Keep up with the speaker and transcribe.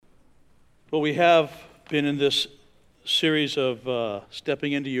Well, we have been in this series of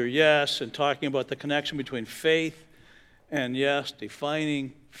stepping into your yes and talking about the connection between faith and yes,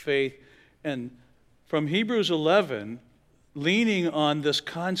 defining faith. And from Hebrews 11, leaning on this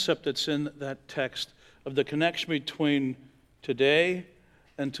concept that's in that text of the connection between today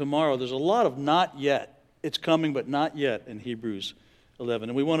and tomorrow. There's a lot of not yet. It's coming, but not yet in Hebrews 11.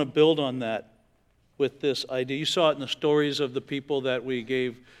 And we want to build on that with this idea. You saw it in the stories of the people that we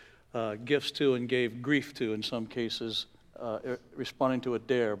gave gifts to and gave grief to in some cases, responding to a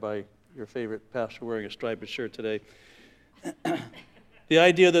dare by your favorite pastor wearing a striped shirt today. The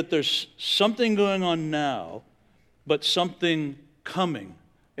idea that there's something going on now, but something coming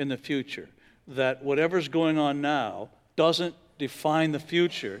in the future. That whatever's going on now doesn't define the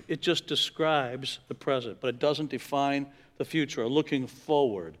future. It just describes the present, but it doesn't define the future or looking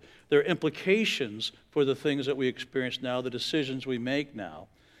forward. There are implications for the things that we experience now, the decisions we make now.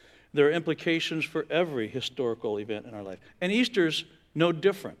 There are implications for every historical event in our life. And Easter's no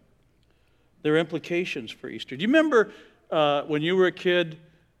different. There are implications for Easter. Do you remember when you were a kid,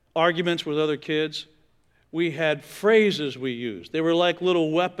 arguments with other kids? We had phrases we used. They were like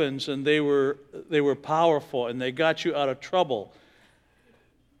little weapons, and they were powerful, and they got you out of trouble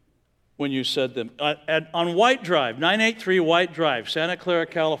when you said them. On White Drive, 983 White Drive, Santa Clara,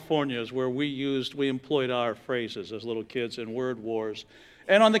 California, is where we employed our phrases as little kids in word wars.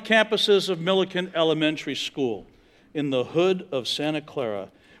 And on the campuses of Milliken Elementary School, in the hood of Santa Clara,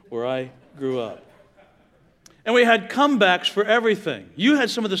 where I grew up. And we had comebacks for everything. You had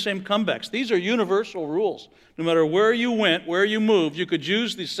some of the same comebacks. These are universal rules. No matter where you went, where you moved, you could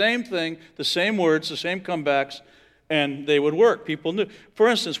use the same thing, the same words, the same comebacks, and they would work. People knew. For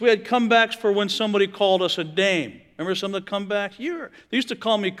instance, we had comebacks for when somebody called us a dame. Remember some of the comebacks? They used to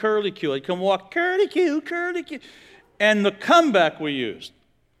call me Curly Q. I'd come walk, Curly Q, Curly Q. And the comeback we used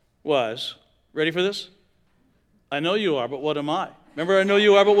was, ready for this? I know you are, but what am I? Remember, I know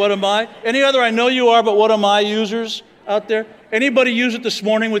you are, but what am I? Any other I know you are, but what am I users out there? Anybody use it this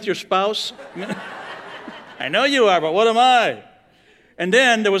morning with your spouse? I know you are, but what am I? And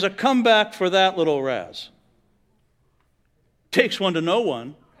then there was a comeback for that little Raz. Takes one to know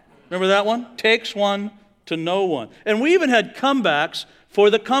one. Remember that one? Takes one to know one. And we even had comebacks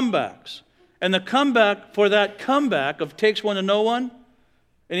for the comebacks. And the comeback for that comeback of takes one to know one,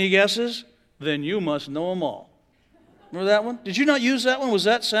 any guesses? Then you must know them all. Remember that one? Did you not use that one? Was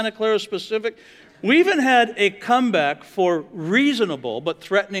that Santa Clara specific? We even had a comeback for reasonable but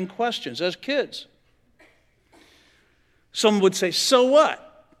threatening questions as kids. Someone would say, so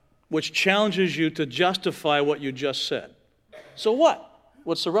what? Which challenges you to justify what you just said. So what?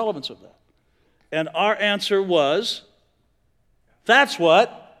 What's the relevance of that? And our answer was, that's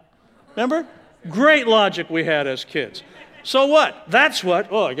what. Remember? Great logic we had as kids. So what? That's what.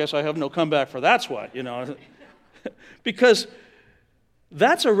 Oh, I guess I have no comeback for that's what, Because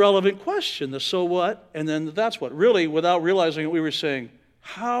that's a relevant question, the so what, and then the that's what. Really, without realizing it, we were saying,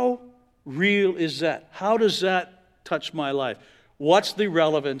 how real is that? How does that touch my life? What's the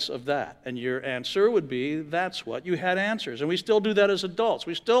relevance of that? And your answer would be, that's what. You had answers. And we still do that as adults.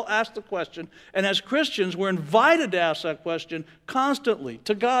 We still ask the question. And as Christians, we're invited to ask that question constantly,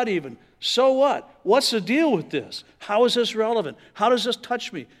 to God even. So what? What's the deal with this? How is this relevant? How does this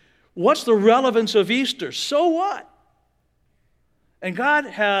touch me? What's the relevance of Easter? So what? And God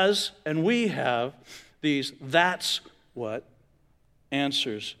has, and we have, these that's what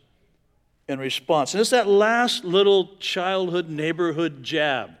answers in response. And it's that last little childhood neighborhood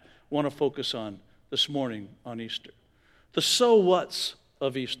jab I want to focus on this morning on Easter. The so what's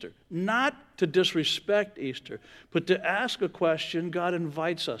of Easter. Not to disrespect Easter, but to ask a question God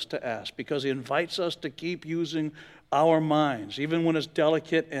invites us to ask, because He invites us to keep using our minds, even when it's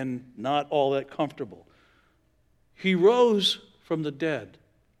delicate and not all that comfortable. He rose from the dead.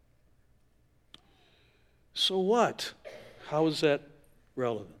 So what? How is that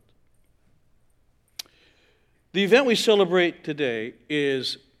relevant? The event we celebrate today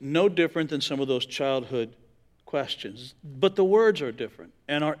is no different than some of those childhood questions, but the words are different,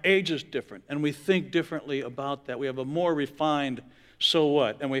 and our age is different, and we think differently about that. We have a more refined so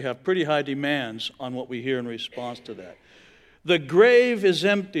what, and we have pretty high demands on what we hear in response to that. The grave is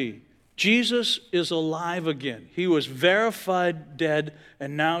empty. Jesus is alive again. He was verified dead,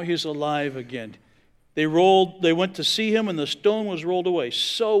 and now He's alive again. They went to see Him, and the stone was rolled away.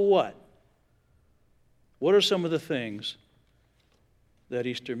 So what? What are some of the things that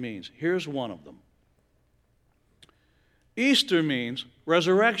Easter means? Here's one of them. Easter means,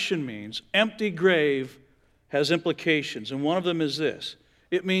 resurrection means, empty grave has implications, and one of them is this.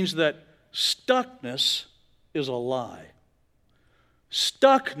 It means that stuckness is a lie.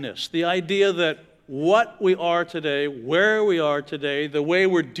 Stuckness, the idea that what we are today, where we are today, the way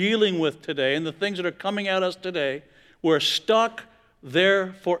we're dealing with today, and the things that are coming at us today, we're stuck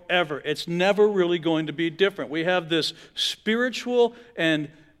there forever. It's never really going to be different. We have this spiritual and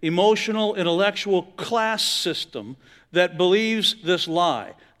emotional, intellectual class system that believes this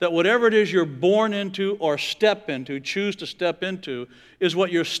lie, that whatever it is you're born into or choose to step into, is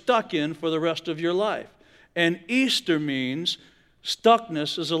what you're stuck in for the rest of your life. And Easter means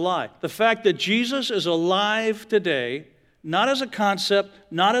stuckness is a lie. The fact that Jesus is alive today, not as a concept,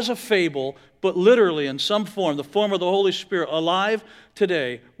 not as a fable, but literally in some form, the form of the Holy Spirit, alive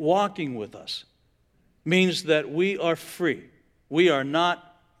today, walking with us, means that we are free. We are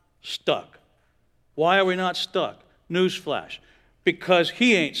not stuck. Why are we not stuck? Newsflash. Because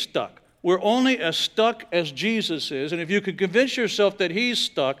He ain't stuck. We're only as stuck as Jesus is, and if you could convince yourself that He's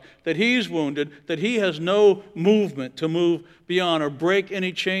stuck, that He's wounded, that He has no movement to move beyond or break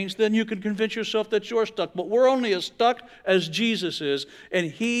any chains, then you can convince yourself that you're stuck. But we're only as stuck as Jesus is,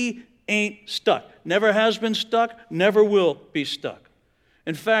 and He ain't stuck. Never has been stuck, never will be stuck.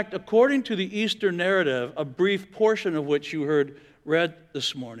 In fact, according to the Easter narrative, a brief portion of which you heard read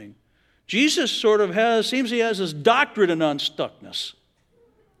this morning, Jesus seems he has his doctorate in unstuckness.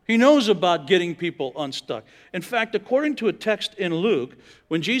 He knows about getting people unstuck. In fact, according to a text in Luke,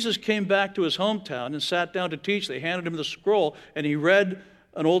 when Jesus came back to his hometown and sat down to teach, they handed him the scroll, and he read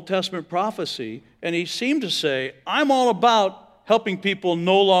an Old Testament prophecy, and he seemed to say, I'm all about helping people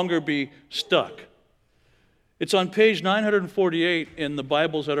no longer be stuck. It's on page 948 in the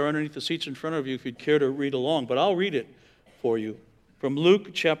Bibles that are underneath the seats in front of you if you'd care to read along, but I'll read it for you from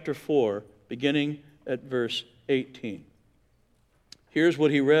Luke chapter 4, beginning at verse 18. Here's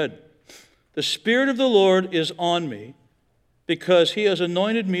what he read. The Spirit of the Lord is on me because He has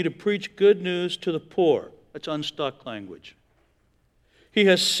anointed me to preach good news to the poor. That's unstuck language. He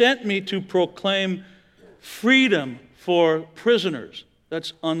has sent me to proclaim freedom for prisoners.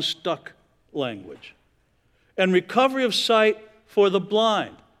 That's unstuck language. And recovery of sight for the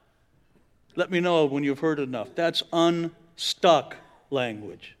blind. Let me know when you've heard enough. That's unstuck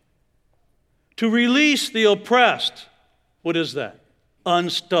language. To release the oppressed. What is that?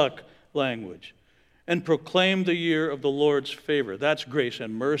 Unstuck language. And proclaim the year of the Lord's favor. That's grace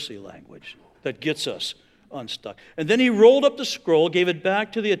and mercy language that gets us unstuck. And then he rolled up the scroll, gave it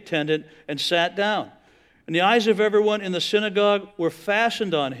back to the attendant, and sat down. And the eyes of everyone in the synagogue were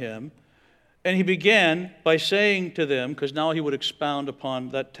fastened on him. And he began by saying to them, because now he would expound upon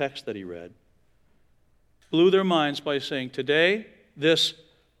that text that he read, blew their minds by saying, today, this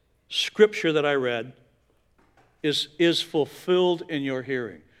scripture that I read is fulfilled in your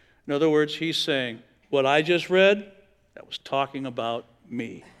hearing. In other words, he's saying, what I just read, that was talking about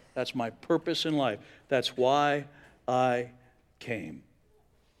me. That's my purpose in life. That's why I came.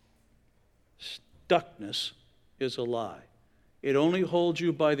 Stuckness is a lie. It only holds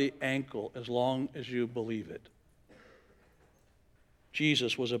you by the ankle as long as you believe it.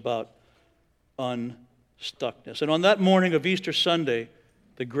 Jesus was about unstuckness. And on that morning of Easter Sunday,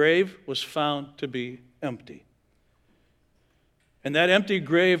 the grave was found to be empty. And that empty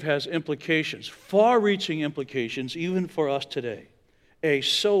grave has implications, far-reaching implications, even for us today. A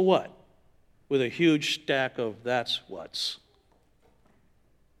so what with a huge stack of that's what's.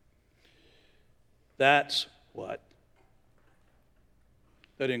 That's what.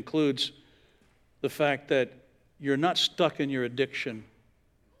 That includes the fact that you're not stuck in your addiction.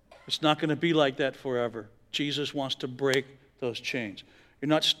 It's not going to be like that forever. Jesus wants to break those chains. You're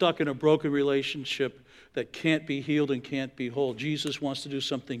not stuck in a broken relationship that can't be healed and can't be whole. Jesus wants to do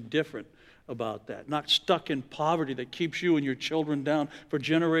something different about that. Not stuck in poverty that keeps you and your children down for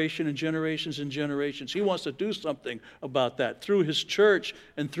generation and generations and generations. He wants to do something about that through His church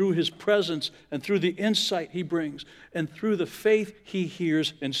and through His presence and through the insight He brings and through the faith He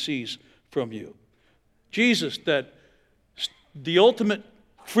hears and sees from you. Jesus, that the ultimate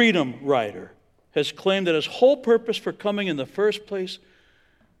freedom rider, has claimed that His whole purpose for coming in the first place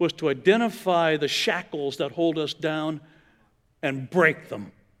was to identify the shackles that hold us down and break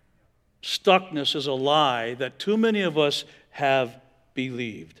them. Stuckness is a lie that too many of us have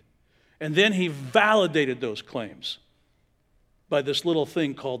believed. And then He validated those claims by this little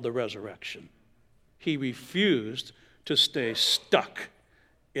thing called the resurrection. He refused to stay stuck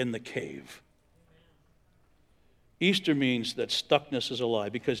in the cave. Easter means that stuckness is a lie.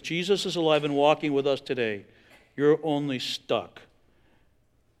 Because Jesus is alive and walking with us today, you're only stuck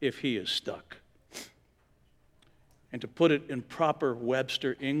if He is stuck. And to put it in proper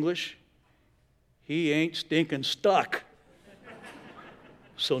Webster English, He ain't stinking stuck.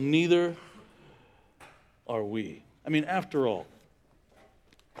 So neither are we. I mean, after all,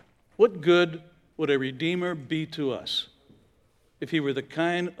 What good would a Redeemer be to us if he were the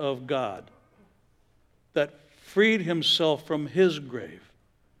kind of God that freed himself from his grave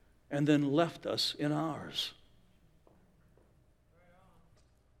and then left us in ours?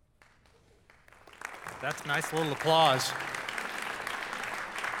 That's a nice little applause.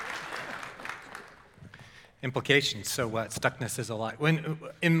 Implications. So what? Stuckness is a lie. When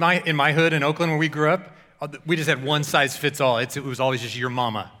in my hood in Oakland where we grew up, we just had one size fits all. It was always just your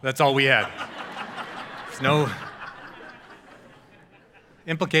mama. That's all we had. There's no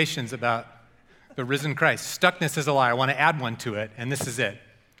implications about the risen Christ. Stuckness is a lie. I want to add one to it, and this is it.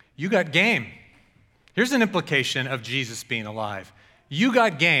 You got game. Here's an implication of Jesus being alive. You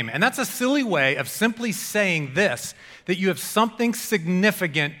got game. And that's a silly way of simply saying this, that you have something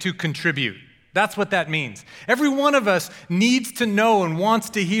significant to contribute. That's what that means. Every one of us needs to know and wants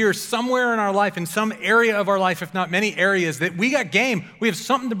to hear somewhere in our life, in some area of our life, if not many areas, that we got game. We have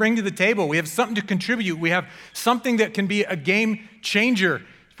something to bring to the table. We have something to contribute. We have something that can be a game changer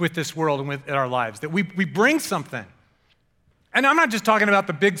with this world and with our lives, that we bring something. And I'm not just talking about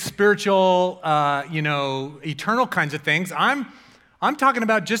the big spiritual, eternal kinds of things. I'm talking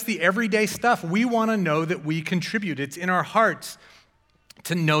about just the everyday stuff. We want to know that we contribute. It's in our hearts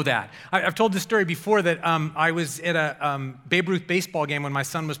to know that. I've told this story before that I was at a Babe Ruth baseball game when my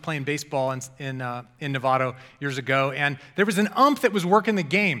son was playing baseball in Novato years ago, and there was an ump that was working the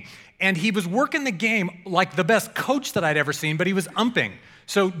game, and he was working the game like the best coach that I'd ever seen, but he was umping.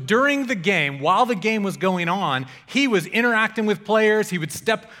 So during the game, while the game was going on, he was interacting with players. He would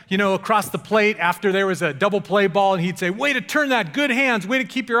step, across the plate after there was a double play ball, and he'd say, "Way to turn that, good hands, way to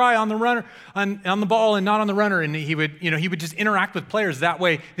keep your eye on the runner, on the ball and not on the runner." And he would just interact with players that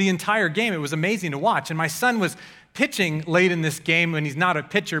way the entire game. It was amazing to watch. And my son was pitching late in this game, and he's not a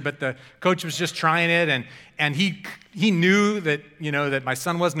pitcher, but the coach was just trying it, and he knew that that my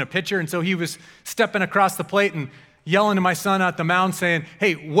son wasn't a pitcher, and so he was stepping across the plate and yelling to my son at the mound saying,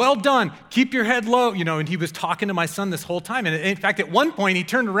 "Hey, well done, keep your head low," and he was talking to my son this whole time. And in fact, at one point, he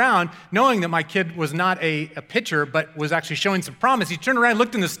turned around, knowing that my kid was not a pitcher, but was actually showing some promise. He turned around,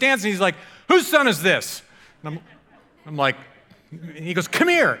 looked in the stands, and he's like, "Whose son is this?" And I'm like, and he goes, "Come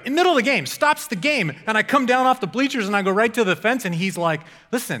here," in the middle of the game, stops the game, and I come down off the bleachers, and I go right to the fence, and he's like,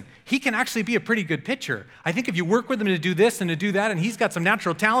 "Listen, he can actually be a pretty good pitcher. I think if you work with him to do this and to do that, and he's got some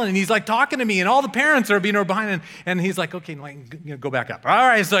natural talent," and he's like talking to me, and all the parents are behind him, and he's like, "Okay, go back up." All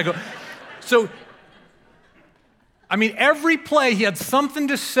right, so I go, every play he had something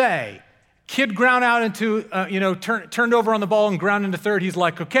to say. Kid ground out into, turned over on the ball and ground into third. He's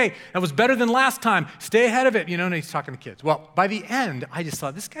like, "Okay, that was better than last time. Stay ahead of it." And he's talking to kids. Well, by the end, I just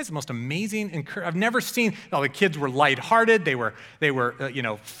thought, this guy's the most amazing. I've never seen, the kids were lighthearted. They were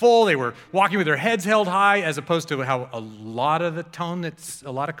full. They were walking with their heads held high, as opposed to how a lot of the tone that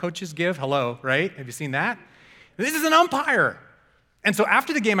a lot of coaches give. Hello, right? Have you seen that? This is an umpire. And so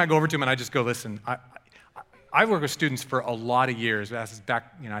after the game, I go over to him and I just go, "Listen, I've worked with students for a lot of years." I said,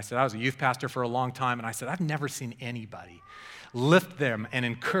 I was a youth pastor for a long time, and I said, I've never seen anybody lift them and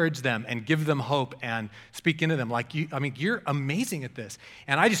encourage them and give them hope and speak into them like you. You're amazing at this.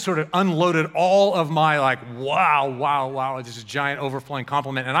 And I just sort of unloaded all of my wow, it's just a giant overflowing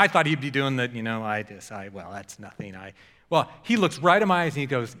compliment. And I thought he'd be doing that, that's nothing. Well, he looks right in my eyes and he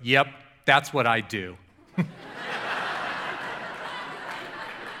goes, "Yep, that's what I do."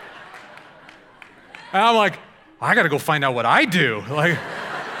 And I'm like, I got to go find out what I do.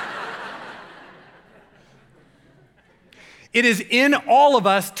 It is in all of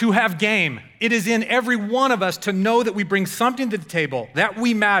us to have game. It is in every one of us to know that we bring something to the table, that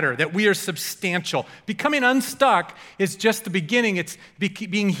we matter, that we are substantial. Becoming unstuck is just the beginning.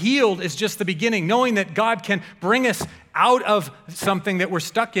 Being healed is just the beginning. Knowing that God can bring us out of something that we're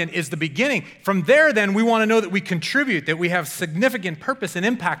stuck in is the beginning. From there, then, we want to know that we contribute, that we have significant purpose and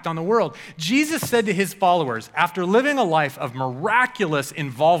impact on the world. Jesus said to his followers, after living a life of miraculous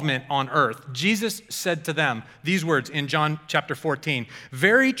involvement on earth, Jesus said to them these words in John chapter 14,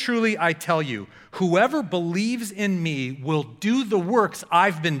 "Very truly I tell you, whoever believes in me will do the works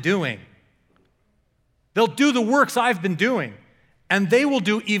I've been doing." They'll do the works I've been doing, and they will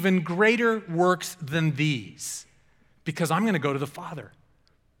do even greater works than these, because I'm going to go to the Father.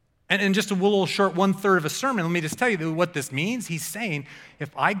 And in just a little short 1/3 of a sermon, let me just tell you what this means. He's saying, if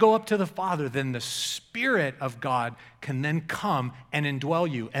I go up to the Father, then the Spirit of God can then come and indwell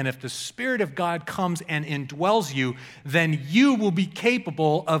you. And if the Spirit of God comes and indwells you, then you will be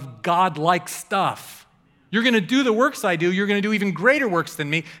capable of God-like stuff. You're going to do the works I do. You're going to do even greater works than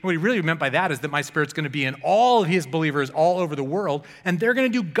me. And what he really meant by that is that my Spirit's going to be in all of his believers all over the world, and they're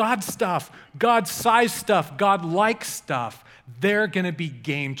going to do God stuff, God-sized stuff, God-like stuff. they're going to be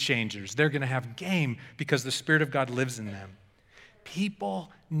game changers. They're going to have game because the Spirit of God lives in them.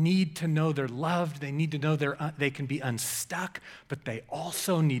 People need to know they're loved. They need to know they can be unstuck, but they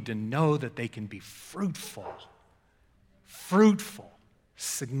also need to know that they can be fruitful,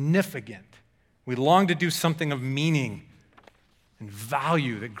 significant. We long to do something of meaning and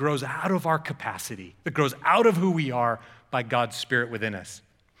value that grows out of our capacity, that grows out of who we are by God's Spirit within us.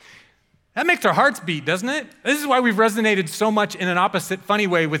 That makes our hearts beat, doesn't it? This is why we've resonated so much in an opposite, funny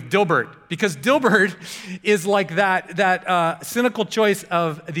way with Dilbert, because Dilbert is like that cynical choice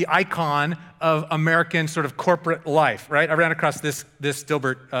of the icon of American sort of corporate life, right? I ran across this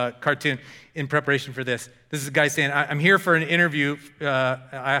Dilbert cartoon in preparation for this. This is a guy saying, I'm here for an interview.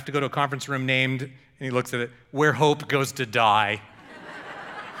 I have to go to a conference room named, and he looks at it, Where Hope Goes to Die.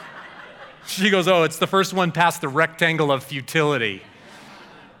 She goes, oh, it's the first one past the rectangle of futility.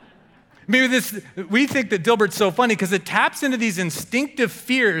 Maybe we think that Dilbert's so funny because it taps into these instinctive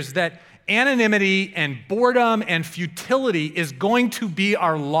fears that anonymity and boredom and futility is going to be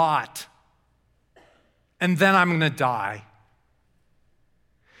our lot. And then I'm going to die.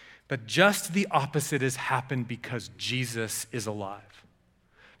 But just the opposite has happened because Jesus is alive.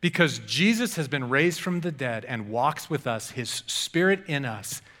 Because Jesus has been raised from the dead and walks with us, his Spirit in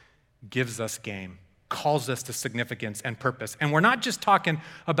us gives us game, calls us to significance and purpose. And we're not just talking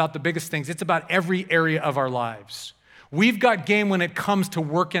about the biggest things, it's about every area of our lives. We've got game when it comes to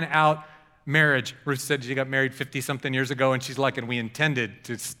working out marriage. Ruth said she got married 50-something years ago, and she's like, and we intended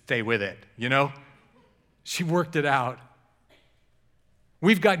to stay with it, you know? She worked it out.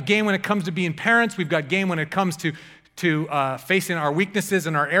 We've got game when it comes to being parents. We've got game when it comes to facing our weaknesses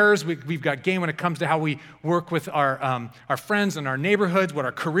and our errors. We've got game when it comes to how we work with our friends and our neighborhoods, what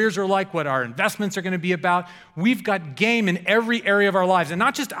our careers are like, what our investments are going to be about. We've got game in every area of our lives, and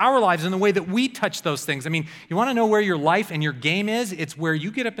not just our lives, in the way that we touch those things. I mean, you want to know where your life and your game is? It's where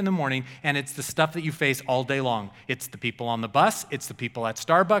you get up in the morning, and it's the stuff that you face all day long. It's the people on the bus. It's the people at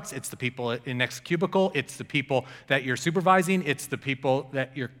Starbucks. It's the people in next cubicle. It's the people that you're supervising. It's the people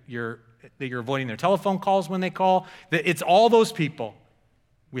that you're avoiding their telephone calls when they call. It's all those people.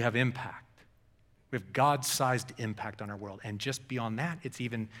 We have impact. We have God-sized impact on our world. And just beyond that, it's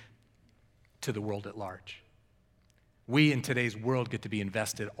even to the world at large. We in today's world get to be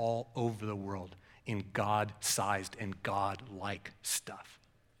invested all over the world in God-sized and God-like stuff.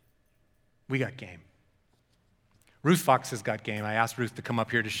 We got game. Ruth Fox has got game. I asked Ruth to come up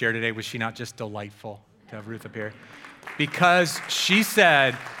here to share today. Was she not just delightful to have Ruth up here? Because she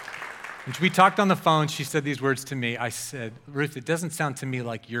said, when we talked on the phone, she said these words to me. I said, Ruth, it doesn't sound to me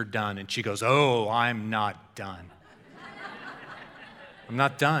like you're done. And she goes, oh, I'm not done. I'm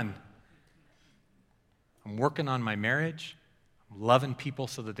not done. I'm working on my marriage. I'm loving people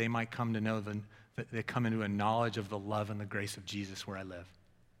so that they might come to know that they come into a knowledge of the love and the grace of Jesus where I live.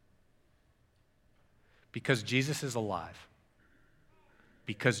 Because Jesus is alive.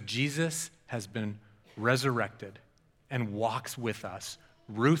 Because Jesus has been resurrected and walks with us.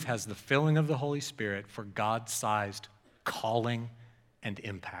 Ruth has the filling of the Holy Spirit for God-sized calling and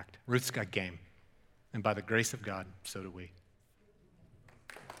impact. Ruth's got game. And by the grace of God, so do we.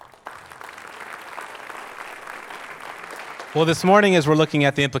 Well, this morning, as we're looking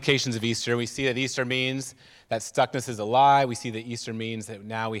at the implications of Easter, we see that Easter means that stuckness is a lie. We see that Easter means that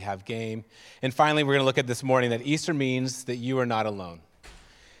now we have game. And finally, we're going to look at this morning that Easter means that you are not alone.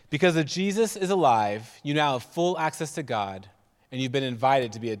 Because if Jesus is alive, you now have full access to God, and you've been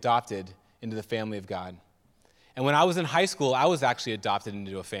invited to be adopted into the family of God. And when I was in high school, I was actually adopted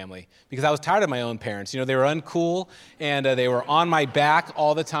into a family because I was tired of my own parents. You know, they were uncool, and they were on my back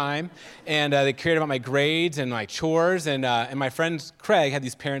all the time, and they cared about my grades and my chores. And my friend Craig had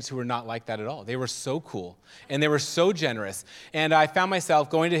these parents who were not like that at all. They were so cool, and they were so generous. And I found myself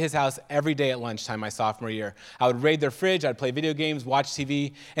going to his house every day at lunchtime my sophomore year. I would raid their fridge, I'd play video games, watch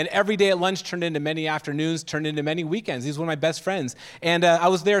TV, and every day at lunch turned into many afternoons, turned into many weekends. He was one of my best friends. And I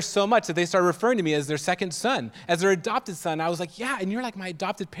was there so much that they started referring to me as their second son, as their adopted son. I was like, yeah, and you're like my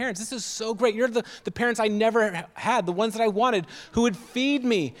adopted parents. This is so great. You're the parents I never had, the ones that I wanted, who would feed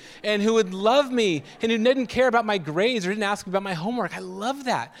me and who would love me and who didn't care about my grades or didn't ask me about my homework. I love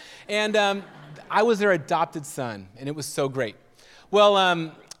that. And I was their adopted son, and it was so great.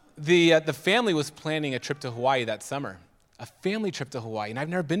 Well, the family was planning a trip to Hawaii that summer, a family trip to Hawaii, and I've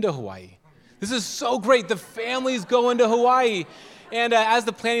never been to Hawaii. This is so great. The family's going to Hawaii. And as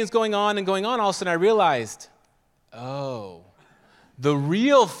the planning is going on, all of a sudden I realized, oh, the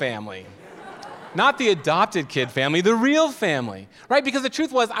real family, not the adopted kid family, the real family, right? Because the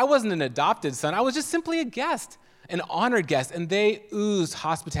truth was, I wasn't an adopted son. I was just simply a guest, an honored guest, and they oozed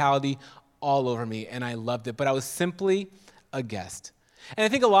hospitality all over me, and I loved it. But I was simply a guest. And I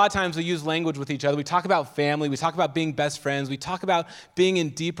think a lot of times we use language with each other. We talk about family, we talk about being best friends, we talk about being in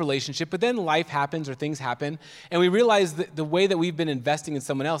deep relationship, but then life happens or things happen, and we realize that the way that we've been investing in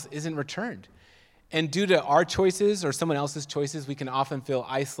someone else isn't returned. And due to our choices or someone else's choices, we can often feel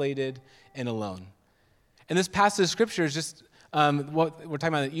isolated and alone. And this passage of Scripture is just, what we're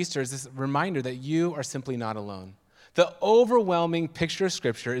talking about at Easter is this reminder that you are simply not alone. The overwhelming picture of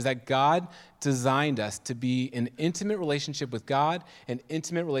Scripture is that God designed us to be in intimate relationship with God and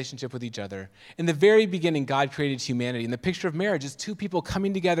intimate relationship with each other. In the very beginning, God created humanity. And the picture of marriage is two people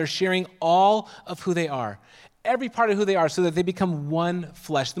coming together, sharing all of who they are, every part of who they are, so that they become one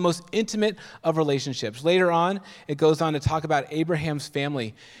flesh, the most intimate of relationships. Later on, it goes on to talk about Abraham's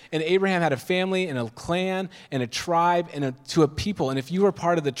family. And Abraham had a family and a clan and a tribe and to a people. And if you were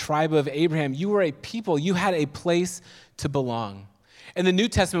part of the tribe of Abraham, you were a people. You had a place to belong. In the New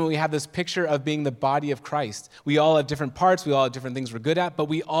Testament, we have this picture of being the body of Christ. We all have different parts. We all have different things we're good at, but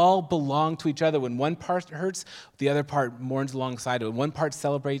we all belong to each other. When one part hurts, the other part mourns alongside it. When one part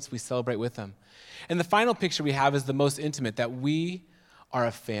celebrates, we celebrate with them. And the final picture we have is the most intimate, that we are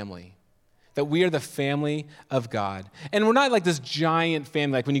a family, that we are the family of God. And we're not like this giant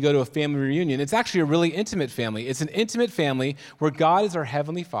family, like when you go to a family reunion. It's actually a really intimate family. It's an intimate family where God is our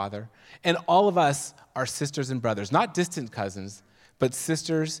heavenly Father, and all of us are sisters and brothers, not distant cousins, but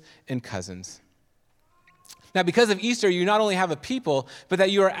sisters and cousins. Now, because of Easter, you not only have a people, but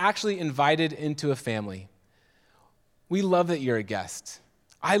that you are actually invited into a family. We love that you're a guest.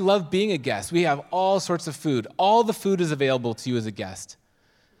 I love being a guest. We have all sorts of food. All the food is available to you as a guest.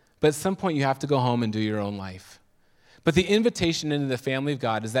 But at some point, you have to go home and do your own life. But the invitation into the family of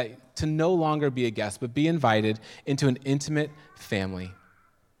God is that to no longer be a guest, but be invited into an intimate family.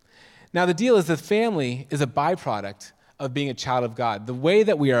 Now, the deal is that family is a byproduct of being a child of God. The way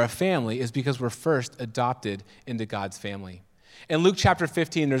that we are a family is because we're first adopted into God's family. In Luke chapter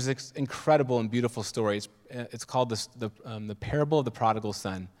 15, there's this incredible and beautiful story. It's called the parable of the prodigal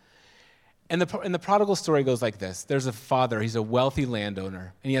son. And the prodigal story goes like this. There's a father, he's a wealthy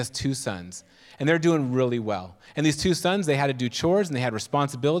landowner, and he has two sons. And they're doing really well. And these two sons, they had to do chores, and they had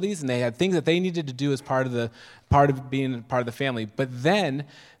responsibilities, and they had things that they needed to do as part of being part of the family. But then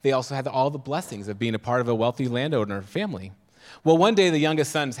they also had all the blessings of being a part of a wealthy landowner family. Well, one day the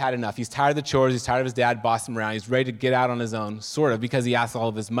youngest son's had enough. He's tired of the chores. He's tired of his dad bossing him around. He's ready to get out on his own, sort of, because he asked all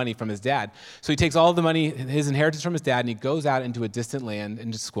of his money from his dad. So he takes all of the money, his inheritance from his dad, and he goes out into a distant land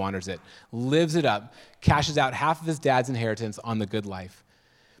and just squanders it, lives it up, cashes out half of his dad's inheritance on the good life.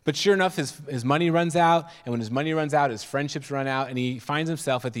 But sure enough, his money runs out, and when his money runs out, his friendships run out, and he finds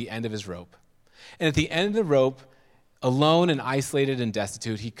himself at the end of his rope. And at the end of the rope, alone and isolated and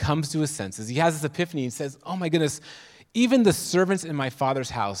destitute, he comes to his senses. He has this epiphany and says, oh my goodness, even the servants in my father's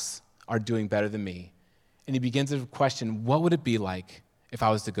house are doing better than me. And he begins to question, what would it be like if I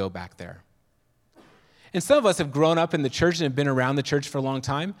was to go back there? And some of us have grown up in the church and have been around the church for a long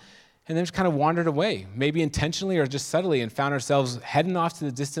time, and then just kind of wandered away, maybe intentionally or just subtly, and found ourselves heading off to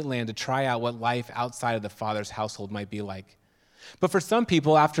the distant land to try out what life outside of the Father's household might be like. But for some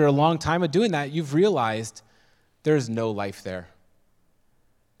people, after a long time of doing that, you've realized there is no life there.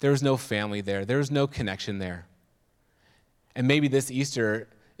 There is no family there. There is no connection there. And maybe this Easter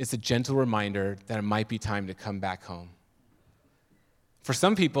is a gentle reminder that it might be time to come back home. For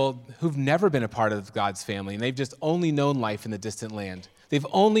some people who've never been a part of God's family, and they've just only known life in the distant land, they've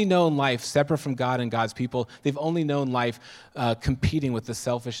only known life separate from God and God's people. They've only known life competing with the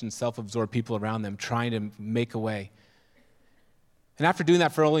selfish and self-absorbed people around them, trying to make a way. And after doing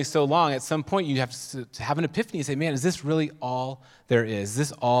that for only so long, at some point you have to have an epiphany and say, man, is this really all there is? Is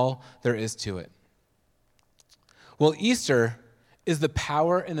this all there is to it? Well, Easter is the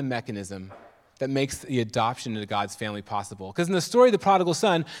power and the mechanism that makes the adoption into God's family possible. Because in the story of the prodigal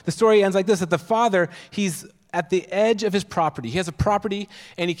son, the story ends like this, that the father, he's at the edge of his property. He has a property,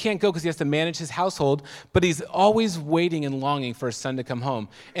 and he can't go because he has to manage his household, but he's always waiting and longing for his son to come home.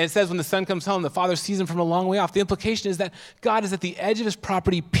 And it says when the son comes home, the father sees him from a long way off. The implication is that God is at the edge of his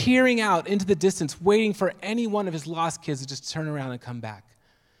property, peering out into the distance, waiting for any one of his lost kids to just turn around and come back.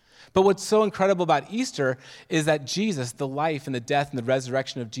 But what's so incredible about Easter is that Jesus, the life and the death and the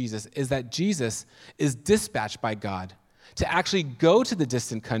resurrection of Jesus, is that Jesus is dispatched by God to actually go to the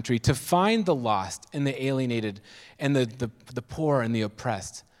distant country to find the lost and the alienated and the poor and the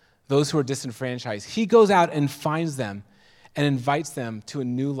oppressed, those who are disenfranchised. He goes out and finds them and invites them to a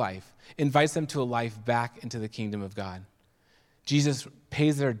new life, invites them to a life back into the kingdom of God. Jesus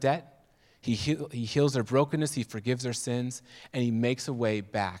pays their debt, he heals their brokenness, he forgives their sins, and he makes a way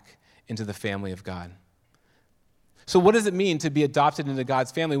back into the family of God. So what does it mean to be adopted into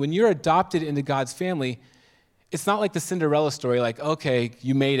God's family? When you're adopted into God's family, It's not like the Cinderella story, like, okay,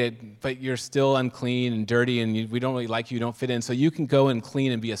 you made it, but you're still unclean and dirty, and we don't really like you, don't fit in, so you can go and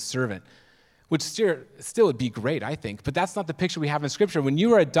clean and be a servant, which still would be great, I think. But that's not the picture we have in Scripture. When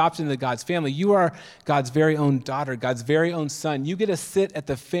you are adopted into God's family, you are God's very own daughter, God's very own son. You get to sit at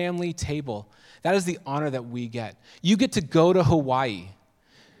the family table. That is the honor that we get. You get to go to Hawaii,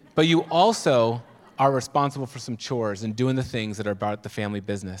 but you also are responsible for some chores and doing the things that are about the family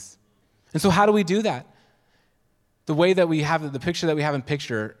business. And so how do we do that? The way that we have, the picture that we have the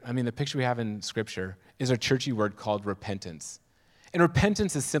picture we have in Scripture is a churchy word called repentance. And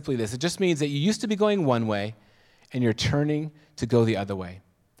repentance is simply this. It just means that you used to be going one way and you're turning to go the other way.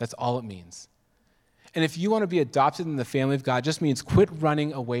 That's all it means. And if you want to be adopted in the family of God, it just means quit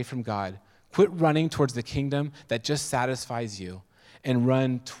running away from God. Quit running towards the kingdom that just satisfies you and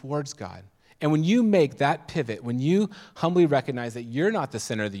run towards God. And when you make that pivot, when you humbly recognize that you're not the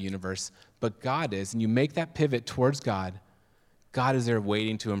center of the universe, but God is, and you make that pivot towards God, God is there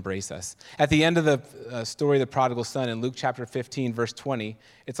waiting to embrace us. At the end of the story of the prodigal son in Luke chapter 15, verse 20,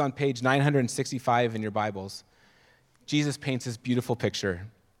 it's on page 965 in your Bibles. Jesus paints this beautiful picture.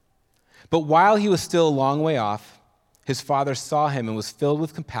 But while he was still a long way off, his father saw him and was filled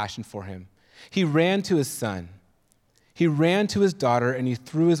with compassion for him. He ran to his son. He ran to his daughter, and he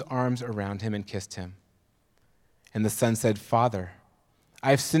threw his arms around him and kissed him. And the son said, "Father,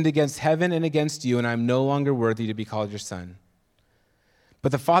 I have sinned against heaven and against you, and I am no longer worthy to be called your son."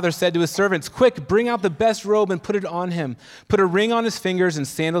 But the father said to his servants, "Quick, bring out the best robe and put it on him. Put a ring on his fingers and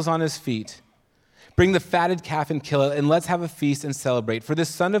sandals on his feet. Bring the fatted calf and kill it, and let's have a feast and celebrate. For this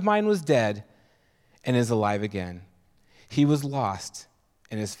son of mine was dead and is alive again. He was lost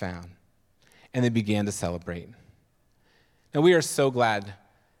and is found." And they began to celebrate. Now, we are so glad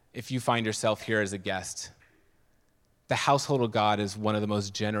if you find yourself here as a guest. The household of God is one of the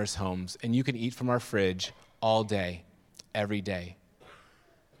most generous homes, and you can eat from our fridge all day, every day.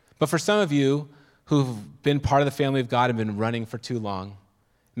 But for some of you who've been part of the family of God and been running for too long,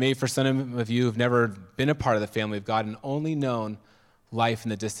 maybe for some of you who've never been a part of the family of God and only known life in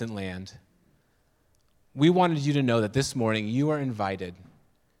the distant land, we wanted you to know that this morning you are invited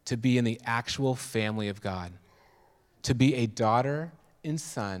to be in the actual family of God, to be a daughter and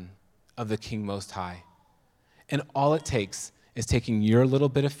son of the King Most High. And all it takes is taking your little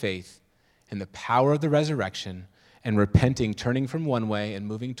bit of faith in the power of the resurrection and repenting, turning from one way and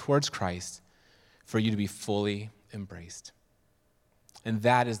moving towards Christ for you to be fully embraced. And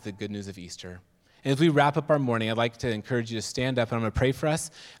that is the good news of Easter. And as we wrap up our morning, I'd like to encourage you to stand up, and I'm going to pray for us.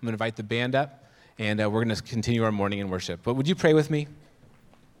 I'm going to invite the band up, and we're going to continue our morning in worship. But would you pray with me?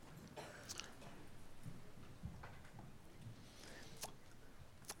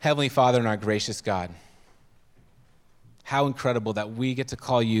 Heavenly Father and our gracious God, how incredible that we get to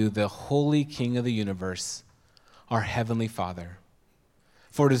call you the Holy King of the universe, our Heavenly Father.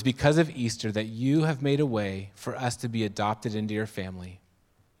 For it is because of Easter that you have made a way for us to be adopted into your family.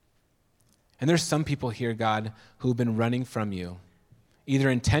 And there's some people here, God, who have been running from you, either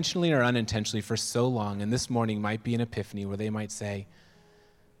intentionally or unintentionally for so long, and this morning might be an epiphany where they might say,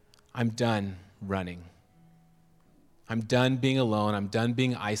 "I'm done running. I'm done being alone. I'm done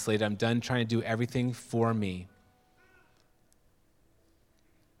being isolated. I'm done trying to do everything for me."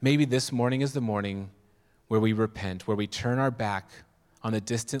 Maybe this morning is the morning where we repent, where we turn our back on the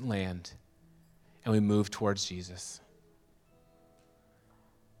distant land and we move towards Jesus.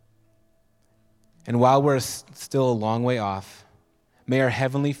 And while we're still a long way off, may our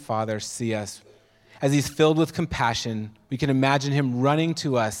Heavenly Father see us. As he's filled with compassion, we can imagine him running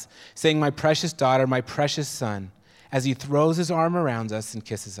to us, saying, "My precious daughter, my precious son," as he throws his arm around us and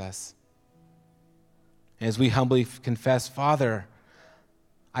kisses us. And as we humbly confess, "Father,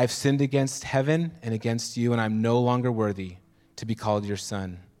 I've sinned against heaven and against you, and I'm no longer worthy to be called your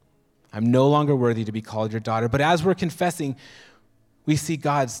son. I'm no longer worthy to be called your daughter." But as we're confessing, we see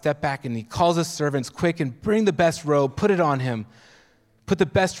God step back, and he calls his servants, "Quick, and bring the best robe, put it on him. Put the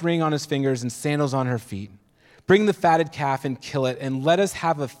best ring on his fingers and sandals on her feet. Bring the fatted calf and kill it, and let us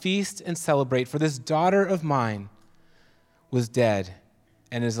have a feast and celebrate. For this daughter of mine was dead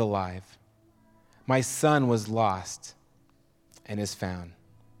and is alive. My son was lost and is found."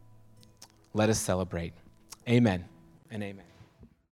 Let us celebrate. Amen and amen.